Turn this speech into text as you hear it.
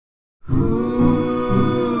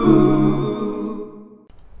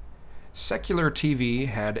Secular TV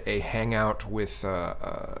had a hangout with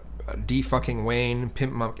D-fucking Wayne,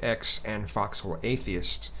 Pimp Monk X, and Foxhole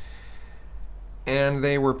Atheist. And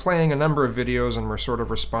they were playing a number of videos and were sort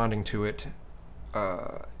of responding to it.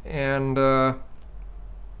 There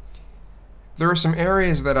are some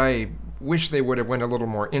areas that I wish they would have went a little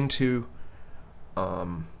more into.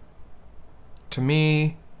 To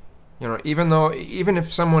me, you know, even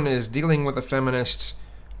if someone is dealing with a feminist,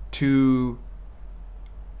 to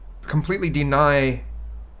completely deny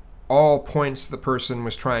all points the person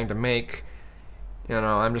was trying to make, you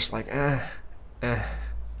know, I'm just like, And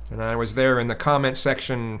I was there in the comment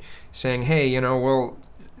section saying, hey, you know, well,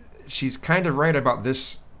 she's kind of right about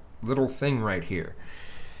this little thing right here.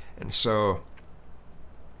 And so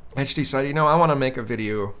I just decided, you know, I want to make a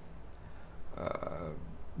video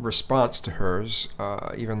response to hers,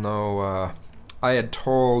 even though I had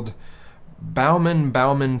told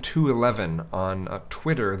Bauman 211 on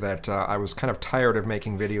Twitter that I was kind of tired of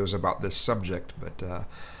making videos about this subject, but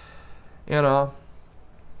you know,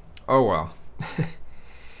 oh well.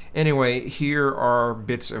 Anyway, here are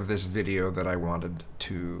bits of this video that I wanted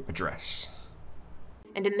to address.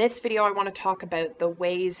 And in this video, I want to talk about the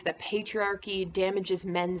ways that patriarchy damages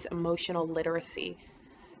men's emotional literacy.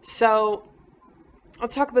 So,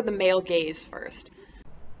 let's talk about the male gaze first.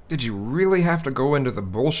 Did you really have to go into the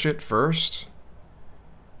bullshit first?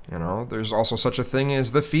 You know, there's also such a thing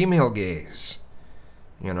as the female gaze.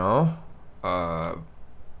 You know?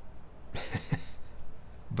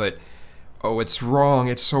 But, oh, it's wrong,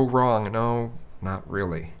 it's so wrong. No, not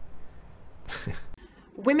really.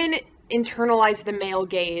 Women internalize the male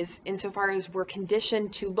gaze insofar as we're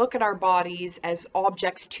conditioned to look at our bodies as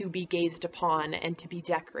objects to be gazed upon and to be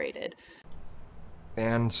decorated.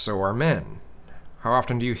 And so are men. How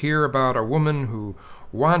often do you hear about a woman who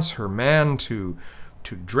wants her man to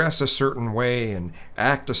dress a certain way and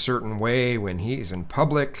act a certain way when he's in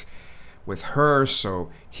public with her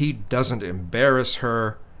so he doesn't embarrass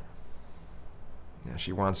her? Yeah,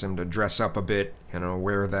 she wants him to dress up a bit, you know,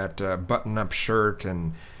 wear that button-up shirt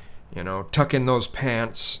and, you know, tuck in those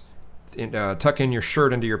pants, tuck in your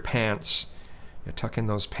shirt into your pants. Yeah, tuck in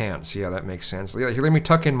those pants. Yeah, that makes sense. Let me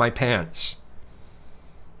tuck in my pants.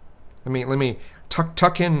 Let me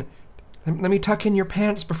tuck in your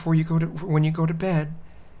pants before you when you go to bed.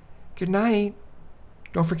 Good night.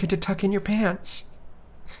 Don't forget to tuck in your pants.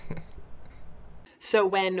 So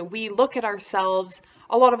when we look at ourselves,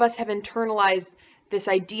 a lot of us have internalized this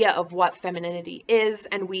idea of what femininity is,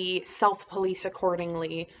 and we self-police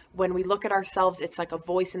accordingly. When we look at ourselves, it's like a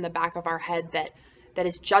voice in the back of our head that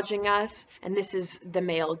is judging us, and this is the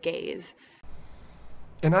male gaze.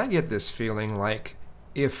 And I get this feeling like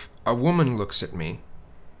if a woman looks at me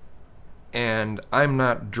and I'm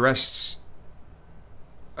not dressed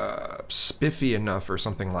spiffy enough or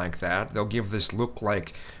something like that, they'll give this look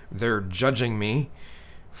like they're judging me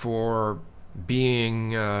for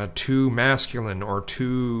being too masculine or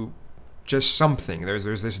too just something.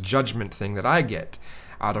 There's this judgment thing that I get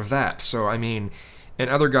out of that. So, I mean, and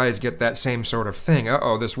other guys get that same sort of thing.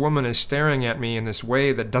 Uh-oh, this woman is staring at me in this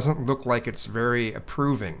way that doesn't look like it's very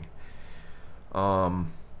approving.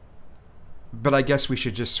 But I guess we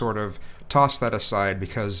should just sort of toss that aside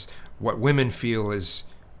because what women feel is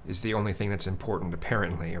the only thing that's important,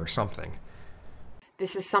 apparently, or something.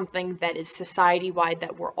 This is something that is society-wide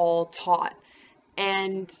that we're all taught.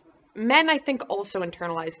 And men, I think, also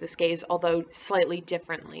internalize this gaze, although slightly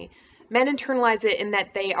differently. Men internalize it in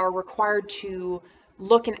that they are required to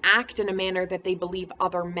look and act in a manner that they believe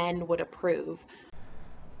other men would approve.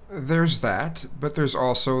 There's that, but there's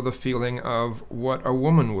also the feeling of what a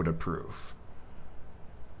woman would approve.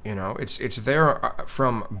 You know, it's there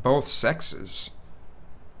from both sexes.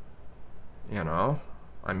 You know,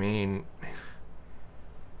 I mean,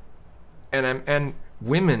 and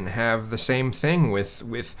women have the same thing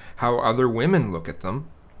with how other women look at them.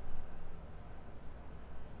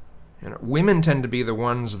 You know, women tend to be the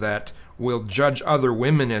ones that will judge other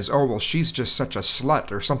women as, oh, well, she's just such a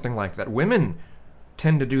slut or something like that. Women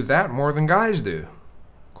tend to do that more than guys do,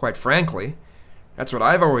 quite frankly. That's what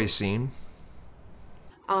I've always seen.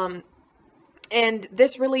 And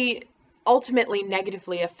this really ultimately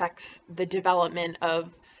negatively affects the development of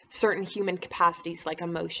certain human capacities like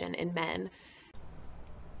emotion in men.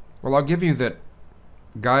 Well, I'll give you that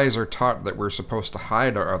guys are taught that we're supposed to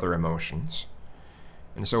hide our other emotions.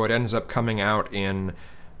 And so it ends up coming out in,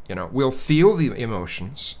 you know, we'll feel the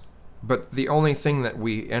emotions, but the only thing that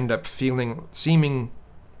we end up feeling, seeming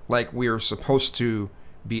like we're supposed to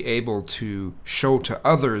be able to show to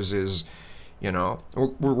others is, you know,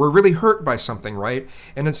 we're really hurt by something, right?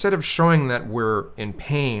 And instead of showing that we're in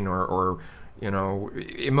pain or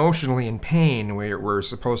emotionally in pain. We're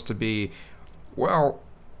supposed to be, well,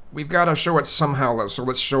 we've got to show it somehow, so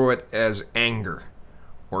let's show it as anger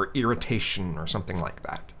or irritation or something like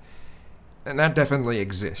that. And that definitely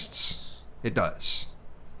exists. It does.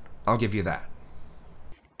 I'll give you that.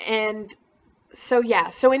 And so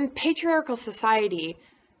in patriarchal society,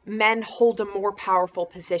 men hold a more powerful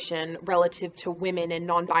position relative to women and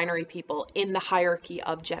non-binary people in the hierarchy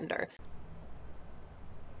of gender.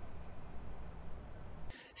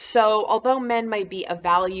 So although men might be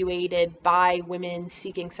evaluated by women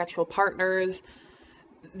seeking sexual partners,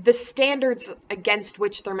 the standards against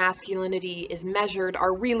which their masculinity is measured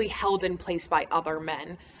are really held in place by other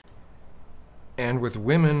men. And with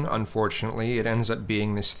women, unfortunately, it ends up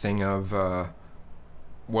being this thing of,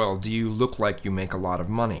 well, do you look like you make a lot of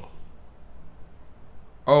money?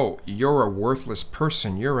 Oh, you're a worthless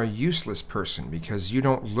person, you're a useless person because you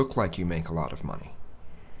don't look like you make a lot of money.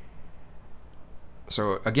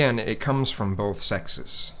 So again, it comes from both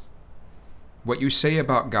sexes. What you say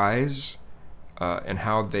about guys and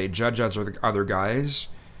how they judge other guys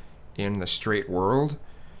in the straight world,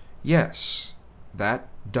 yes, that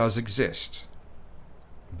does exist.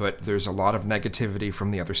 But there's a lot of negativity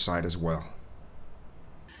from the other side as well.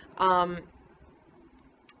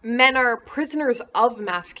 Men are prisoners of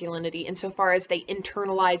masculinity insofar as they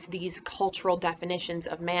internalize these cultural definitions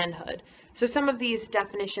of manhood. So some of these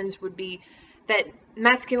definitions would be that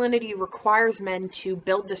masculinity requires men to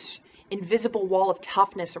build this invisible wall of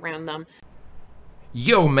toughness around them.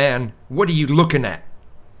 Yo, man, what are you looking at?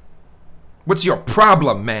 What's your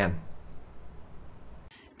problem, man?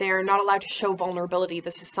 They're not allowed to show vulnerability.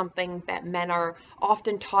 This is something that men are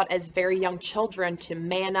often taught as very young children, to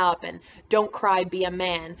man up and don't cry, be a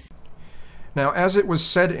man. Now, as it was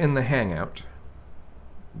said in the Hangout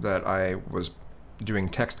that I was doing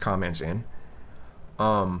text comments in,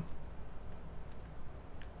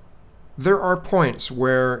 there are points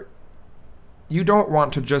where you don't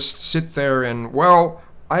want to just sit there and, well,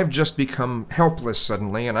 I've just become helpless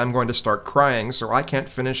suddenly and I'm going to start crying so I can't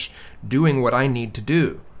finish doing what I need to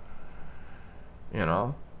do.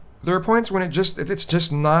 There are points when it's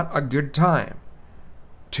just not a good time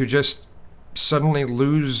to just suddenly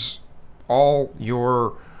lose all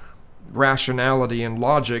your rationality and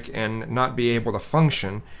logic and not be able to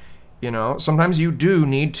function. Sometimes you do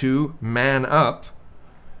need to man up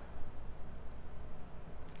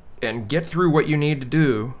and get through what you need to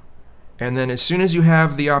do, and then as soon as you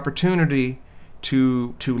have the opportunity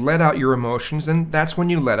to let out your emotions, then that's when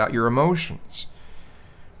you let out your emotions.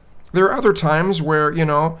 There are other times where,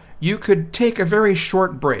 you could take a very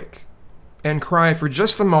short break and cry for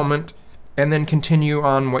just a moment and then continue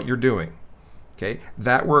on what you're doing. Okay?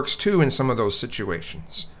 That works too in some of those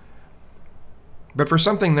situations. But for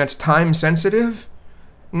something that's time sensitive,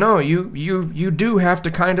 no, you do have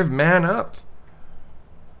to kind of man up.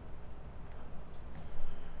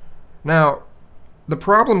 Now, the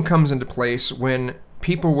problem comes into place when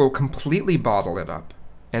people will completely bottle it up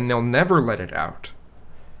and they'll never let it out.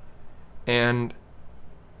 And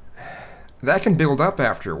that can build up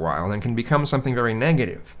after a while and can become something very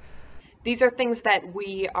negative. These are things that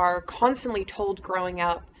we are constantly told growing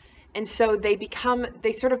up, and so they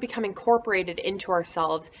sort of become incorporated into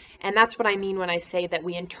ourselves. And that's what I mean when I say that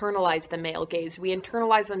we internalize the male gaze. We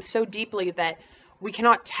internalize them so deeply that we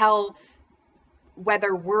cannot tell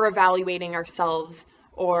whether we're evaluating ourselves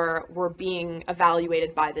or we're being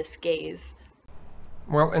evaluated by this gaze.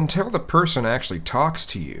 Well, until the person actually talks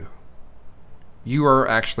to you, you are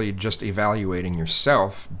actually just evaluating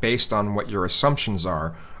yourself based on what your assumptions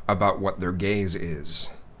are about what their gaze is.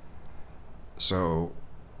 So,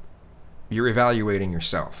 you're evaluating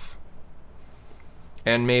yourself.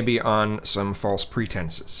 And maybe on some false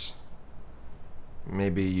pretenses.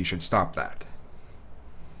 Maybe you should stop that.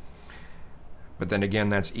 But then again,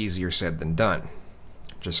 that's easier said than done.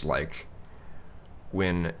 Just like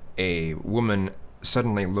when a woman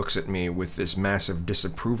suddenly looks at me with this massive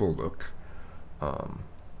disapproval look,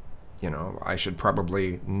 I should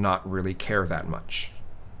probably not really care that much.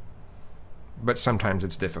 But sometimes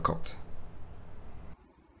it's difficult.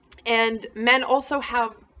 And men also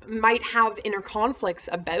might have inner conflicts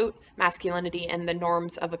about masculinity and the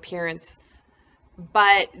norms of appearance,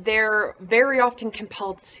 but they're very often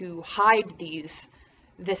compelled to hide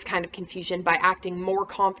this kind of confusion by acting more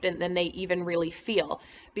confident than they even really feel,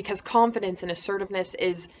 because confidence and assertiveness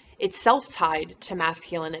is itself tied to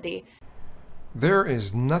masculinity. There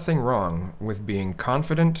is nothing wrong with being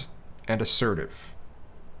confident and assertive.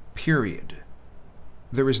 Period.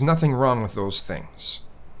 There is nothing wrong with those things.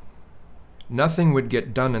 Nothing would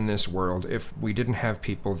get done in this world if we didn't have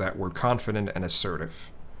people that were confident and assertive.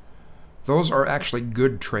 Those are actually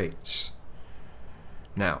good traits.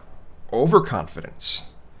 Now, overconfidence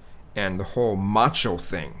and the whole macho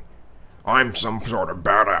thing, I'm some sort of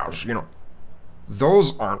badass,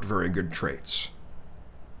 those aren't very good traits.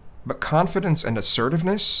 But confidence and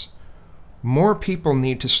assertiveness, more people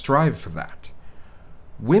need to strive for that.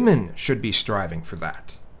 Women should be striving for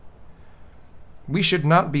that. We should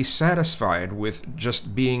not be satisfied with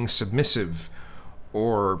just being submissive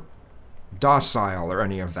or docile or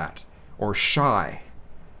any of that, or shy.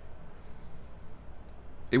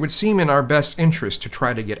 It would seem in our best interest to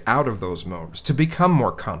try to get out of those modes, to become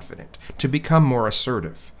more confident, to become more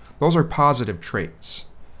assertive. Those are positive traits.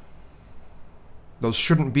 Those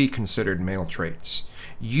shouldn't be considered male traits.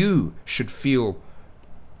 You should feel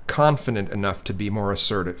confident enough to be more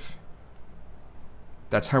assertive.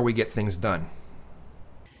 That's how we get things done.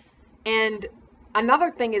 And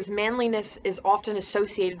another thing is manliness is often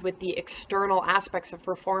associated with the external aspects of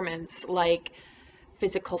performance, like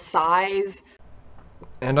physical size.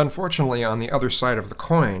 And unfortunately, on the other side of the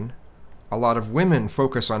coin, a lot of women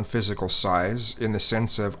focus on physical size in the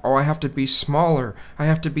sense of, oh, I have to be smaller, I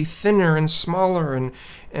have to be thinner and smaller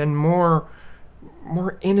and more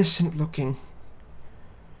innocent looking.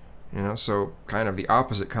 So kind of the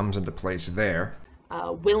opposite comes into place there.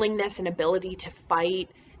 Willingness and ability to fight,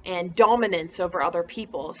 and dominance over other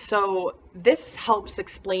people. So this helps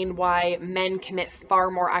explain why men commit far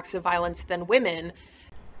more acts of violence than women.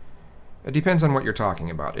 It depends on what you're talking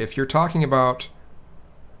about. If you're talking about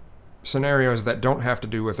scenarios that don't have to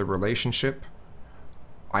do with a relationship,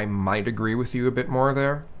 I might agree with you a bit more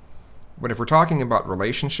there. But if we're talking about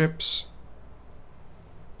relationships,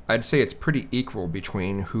 I'd say it's pretty equal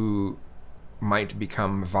between who might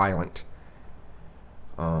become violent.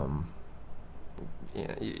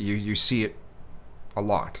 You see it a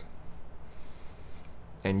lot.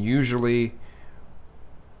 And usually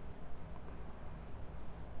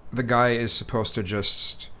the guy is supposed to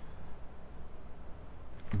just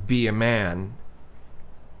be a man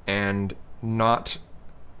and not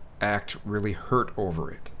act really hurt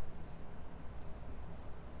over it.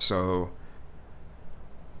 So,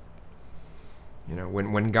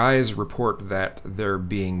 when guys report that they're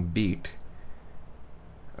being beat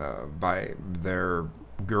by their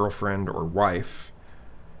girlfriend or wife,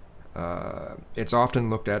 it's often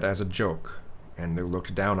looked at as a joke, and they're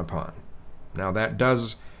looked down upon. Now that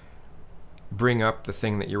does bring up the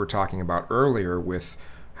thing that you were talking about earlier with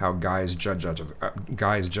how guys judge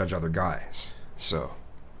other guys. So,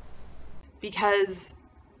 because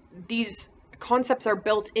these concepts are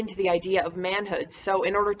built into the idea of manhood. So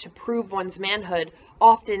in order to prove one's manhood,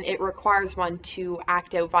 often it requires one to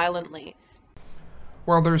act out violently.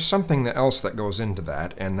 Well, there's something else that goes into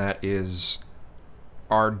that, and that is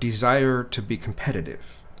our desire to be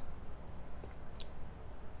competitive.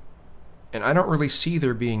 And I don't really see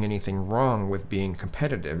there being anything wrong with being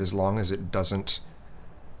competitive as long as it doesn't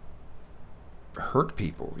hurt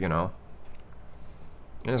people, And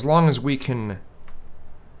as long as we can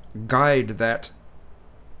guide that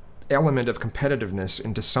element of competitiveness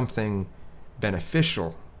into something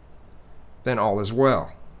beneficial, then all is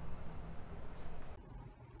well.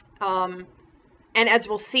 And as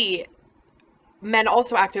we'll see, men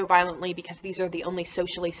also act out violently because these are the only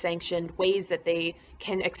socially sanctioned ways that they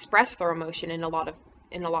can express their emotion in a lot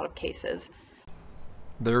of cases.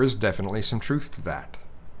 There is definitely some truth to that.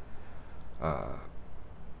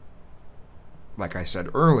 Like I said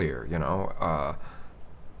earlier,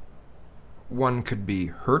 one could be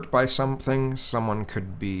hurt by something, someone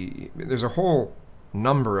could be... There's a whole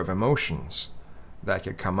number of emotions that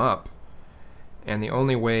could come up, and the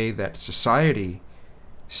only way that society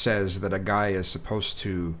says that a guy is supposed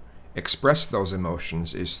to express those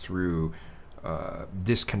emotions is through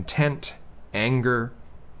discontent, anger,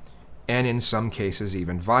 and in some cases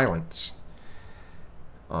even violence,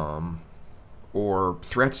 or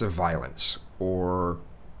threats of violence, or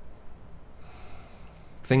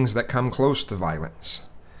things that come close to violence.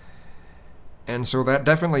 And so that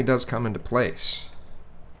definitely does come into place.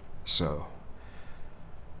 So,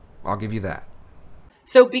 I'll give you that.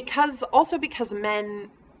 So because men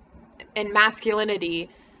and masculinity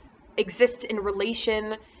exists in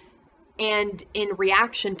relation and in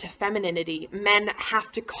reaction to femininity, men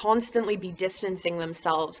have to constantly be distancing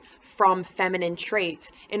themselves from feminine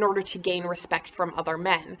traits in order to gain respect from other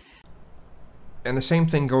men. And the same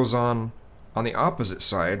thing goes on the opposite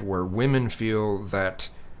side, where women feel that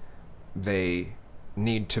they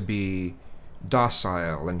need to be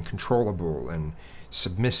docile and controllable and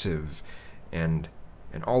submissive and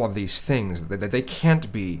all of these things, that they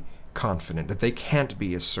can't be confident, that they can't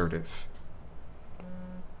be assertive.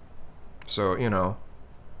 So,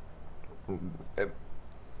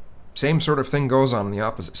 same sort of thing goes on the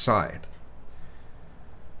opposite side.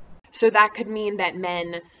 So that could mean that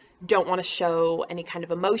men don't want to show any kind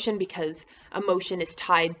of emotion because emotion is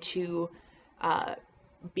tied to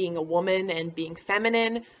being a woman and being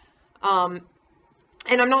feminine. And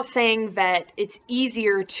I'm not saying that it's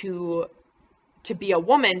easier to be a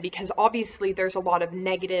woman, because obviously there's a lot of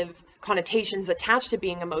negative connotations attached to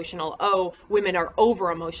being emotional. Oh, women are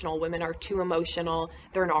over emotional, women are too emotional,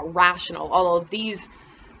 they're not rational. All of this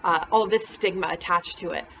stigma attached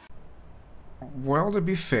to it. Well, to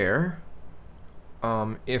be fair,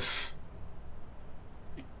 if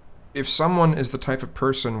someone is the type of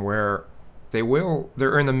person where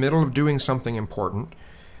they're in the middle of doing something important,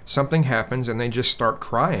 something happens and they just start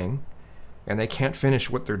crying and they can't finish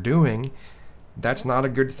what they're doing, that's not a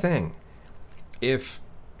good thing. If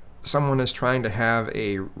someone is trying to have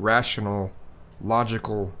a rational,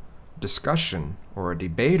 logical discussion or a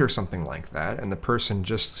debate or something like that, and the person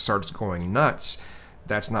just starts going nuts,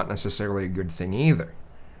 that's not necessarily a good thing either.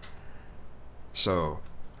 So,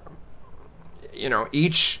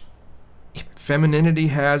 each femininity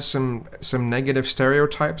has some negative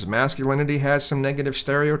stereotypes, masculinity has some negative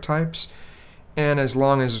stereotypes, and as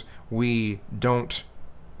long as we don't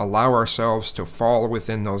allow ourselves to fall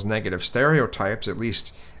within those negative stereotypes, at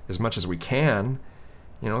least as much as we can,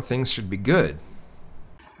 things should be good.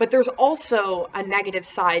 But there's also a negative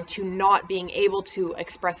side to not being able to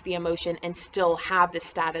express the emotion and still have the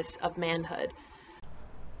status of manhood.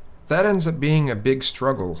 That ends up being a big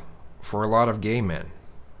struggle for a lot of gay men.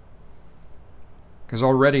 Because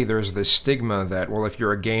already there's this stigma that, well, if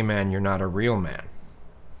you're a gay man, you're not a real man.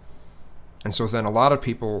 And so then a lot of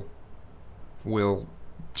people will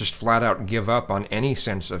just flat out give up on any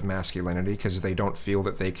sense of masculinity because they don't feel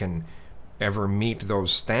that they can ever meet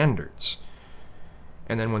those standards.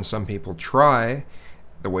 And then when some people try,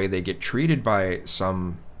 the way they get treated by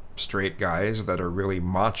some straight guys that are really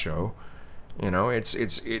macho, they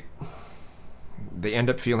end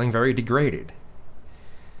up feeling very degraded.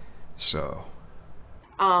 So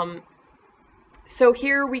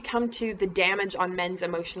here we come to the damage on men's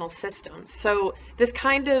emotional systems. So this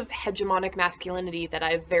kind of hegemonic masculinity that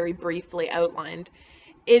I've very briefly outlined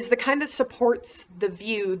is the kind that supports the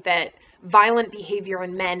view that violent behavior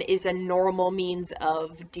in men is a normal means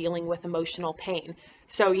of dealing with emotional pain.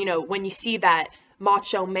 So, when you see that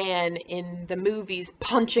macho man in the movies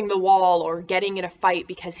punching the wall or getting in a fight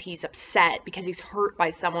because he's upset, because he's hurt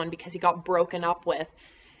by someone, because he got broken up with,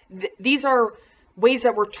 these are ways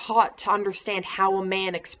that we're taught to understand how a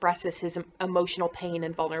man expresses his emotional pain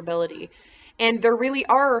and vulnerability. And there really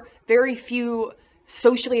are very few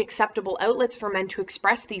socially acceptable outlets for men to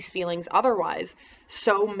express these feelings otherwise.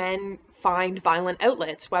 So men find violent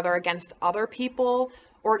outlets, whether against other people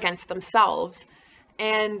or against themselves.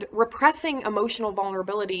 And repressing emotional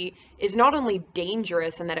vulnerability is not only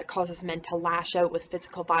dangerous in that it causes men to lash out with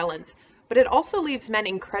physical violence, but it also leaves men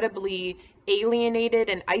incredibly alienated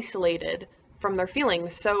and isolated from their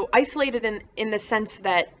feelings. So isolated in the sense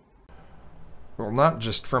that... Well, not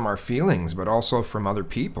just from our feelings, but also from other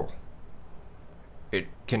people. It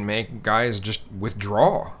can make guys just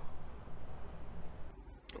withdraw.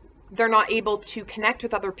 They're not able to connect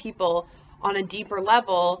with other people on a deeper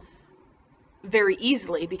level very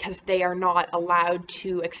easily because they are not allowed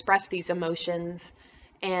to express these emotions,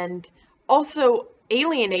 and also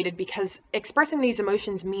alienated because expressing these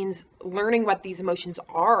emotions means learning what these emotions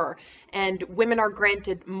are, and women are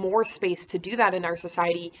granted more space to do that in our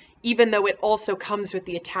society, even though it also comes with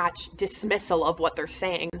the attached dismissal of what they're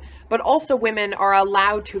saying. But also women are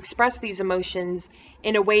allowed to express these emotions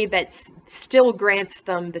in a way that still grants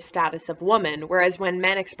them the status of woman, whereas when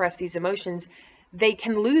men express these emotions, they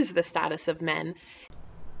can lose the status of men.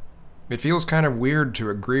 It feels kind of weird to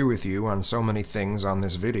agree with you on so many things on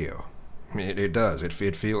this video. It does.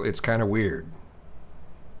 It's kind of weird.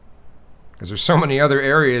 Because there's so many other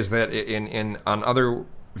areas that on other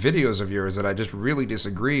videos of yours that I just really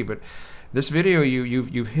disagree, but this video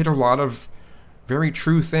you've hit a lot of very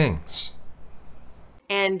true things.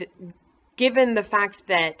 And given the fact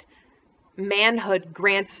that manhood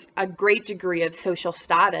grants a great degree of social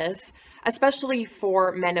status, especially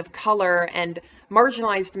for men of color and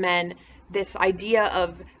marginalized men, this idea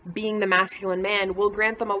of being the masculine man will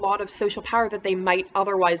grant them a lot of social power that they might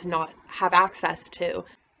otherwise not have access to.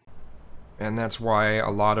 And that's why a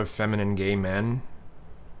lot of feminine gay men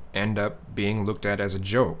end up being looked at as a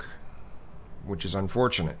joke, which is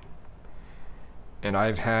unfortunate. And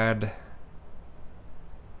I've had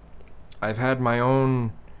my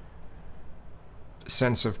own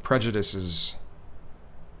sense of prejudices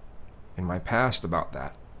in my past about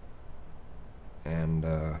that. And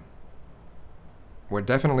what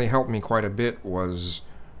definitely helped me quite a bit was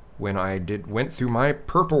when I went through my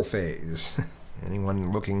purple phase.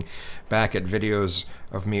 Anyone looking back at videos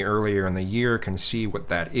of me earlier in the year can see what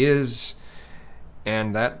that is,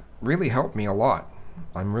 and that really helped me a lot.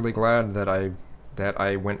 I'm really glad that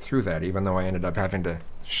I went through that, even though I ended up having to,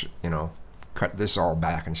 cut this all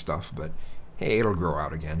back and stuff. But hey, it'll grow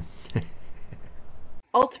out again.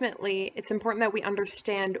 Ultimately, it's important that we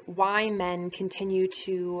understand why men continue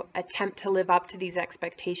to attempt to live up to these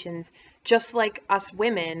expectations, just like us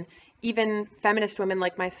women, even feminist women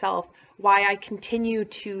like myself, why I continue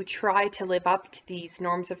to try to live up to these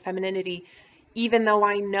norms of femininity, even though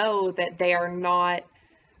I know that they are not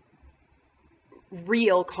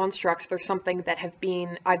real constructs. They're something that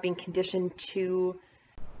I've been conditioned to.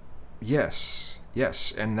 Yes,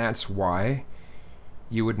 and that's why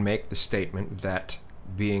you would make the statement that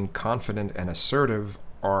being confident and assertive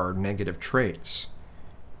are negative traits.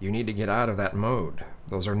 You need to get out of that mode.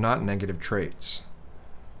 Those are not negative traits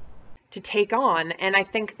To take on. And I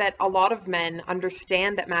think that a lot of men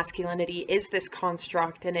understand that masculinity is this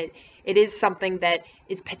construct, and it is something that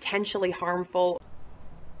is potentially harmful.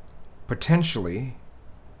 Potentially,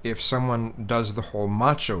 if someone does the whole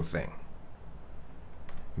macho thing.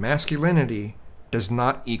 Masculinity does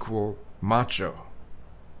not equal macho.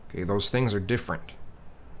 Okay, those things are different.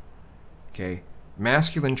 Okay,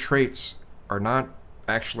 masculine traits are not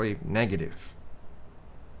actually negative.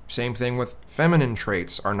 Same thing with feminine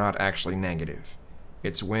traits are not actually negative.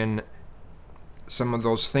 It's when some of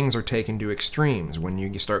those things are taken to extremes, when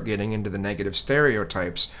you start getting into the negative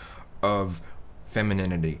stereotypes of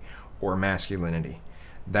femininity or masculinity.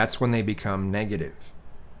 That's when they become negative.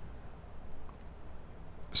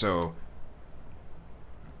 So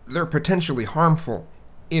they're potentially harmful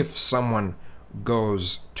if someone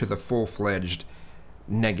goes to the full-fledged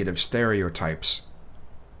negative stereotypes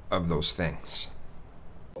of those things.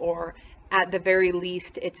 Or at the very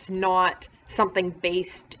least, it's not something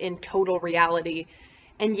based in total reality.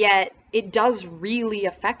 And yet it does really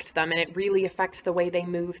affect them, and it really affects the way they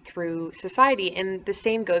move through society. And the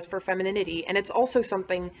same goes for femininity. And it's also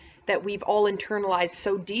something that we've all internalized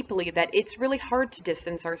so deeply that it's really hard to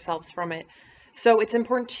distance ourselves from it. So it's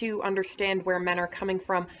important to understand where men are coming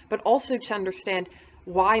from, but also to understand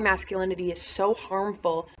why masculinity is so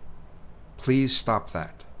harmful. Please stop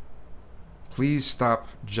that. Please stop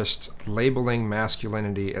just labeling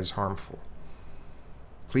masculinity as harmful.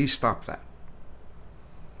 Please stop that.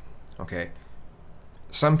 Okay?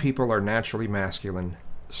 Some people are naturally masculine,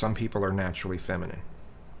 some people are naturally feminine.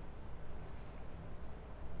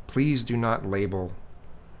 Please do not label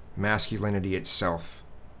masculinity itself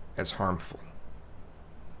as harmful.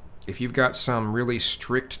 If you've got some really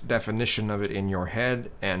strict definition of it in your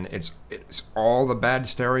head and it's all the bad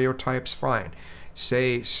stereotypes, fine.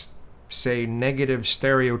 Say negative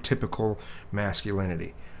stereotypical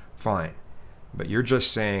masculinity, fine. But you're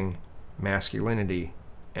just saying masculinity,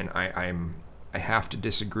 and I have to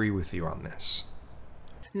disagree with you on this.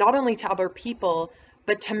 Not only to other people,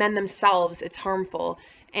 but to men themselves, it's harmful.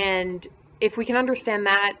 And if we can understand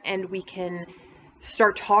that and we can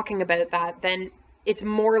start talking about that, then it's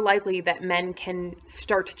more likely that men can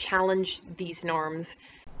start to challenge these norms.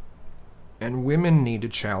 And women need to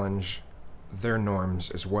challenge their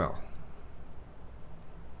norms as well.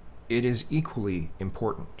 It is equally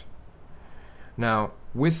important. Now,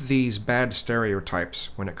 with these bad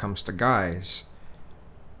stereotypes when it comes to guys,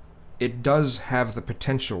 it does have the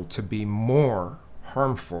potential to be more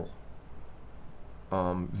harmful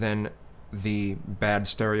than the bad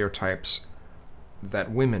stereotypes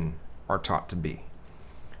that women are taught to be.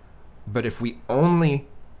 But if we only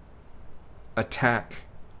attack,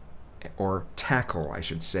 or tackle, I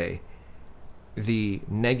should say, the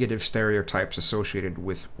negative stereotypes associated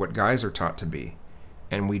with what guys are taught to be,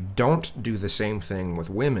 and we don't do the same thing with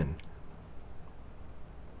women,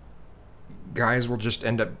 guys will just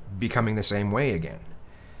end up becoming the same way again.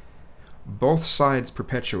 Both sides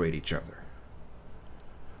perpetuate each other.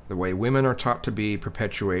 The way women are taught to be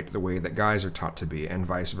perpetuate the way that guys are taught to be, and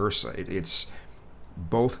vice versa.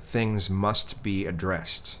 Both things must be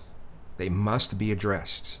addressed. They must be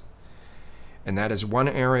addressed. And that is one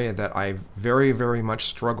area that I very, very much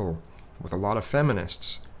struggle with a lot of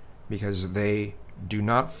feminists, because they do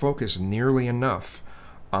not focus nearly enough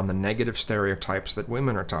on the negative stereotypes that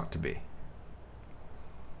women are taught to be.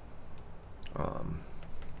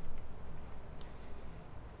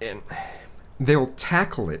 And they'll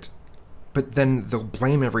tackle it, but then they'll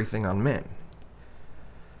blame everything on men.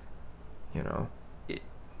 You know,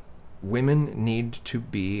 women need to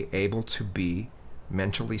be able to be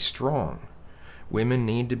mentally strong. Women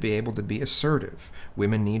need to be able to be assertive.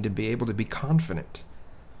 Women need to be able to be confident.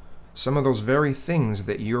 Some of those very things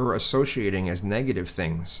that you're associating as negative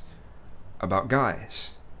things about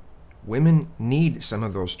guys. Women need some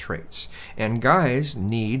of those traits, and guys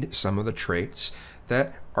need some of the traits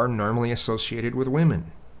that are normally associated with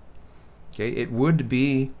women. Okay, it would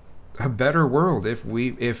be a better world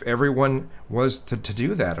if everyone was to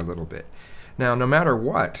do that a little bit. Now, no matter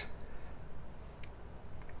what,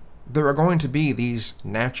 there are going to be these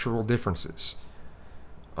natural differences.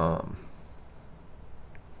 For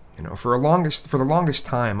the longest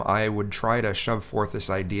time, I would try to shove forth this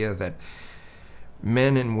idea that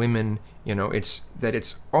men and women,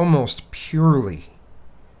 it's almost purely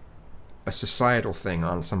a societal thing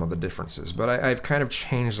on some of the differences, but I've kind of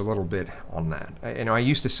changed a little bit on that. I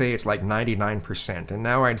used to say it's like 99%, and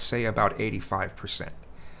now I'd say about 85%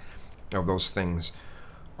 of those things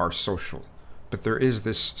are social. But there is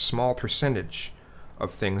this small percentage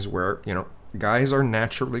of things where, guys are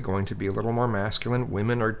naturally going to be a little more masculine,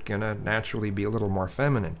 women are going to naturally be a little more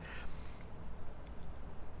feminine.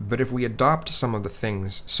 But if we adopt some of the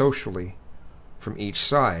things socially from each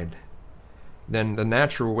side, then the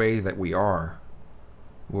natural way that we are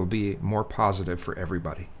will be more positive for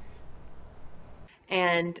everybody.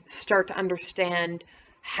 And start to understand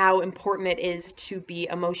how important it is to be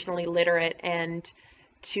emotionally literate and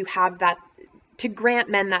to have that, to grant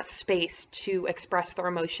men that space to express their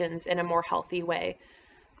emotions in a more healthy way.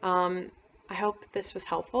 I hope this was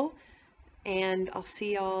helpful, and I'll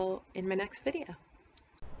see y'all in my next video.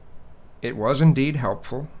 It was indeed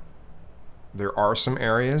helpful. There are some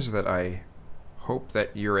areas that I hope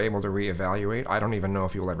that you're able to reevaluate. I don't even know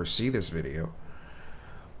if you'll ever see this video,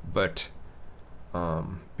 but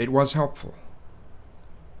it was helpful.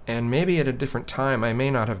 And maybe at a different time I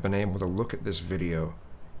may not have been able to look at this video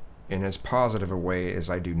in as positive a way as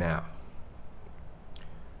I do now.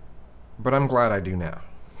 But I'm glad I do now.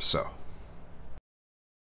 So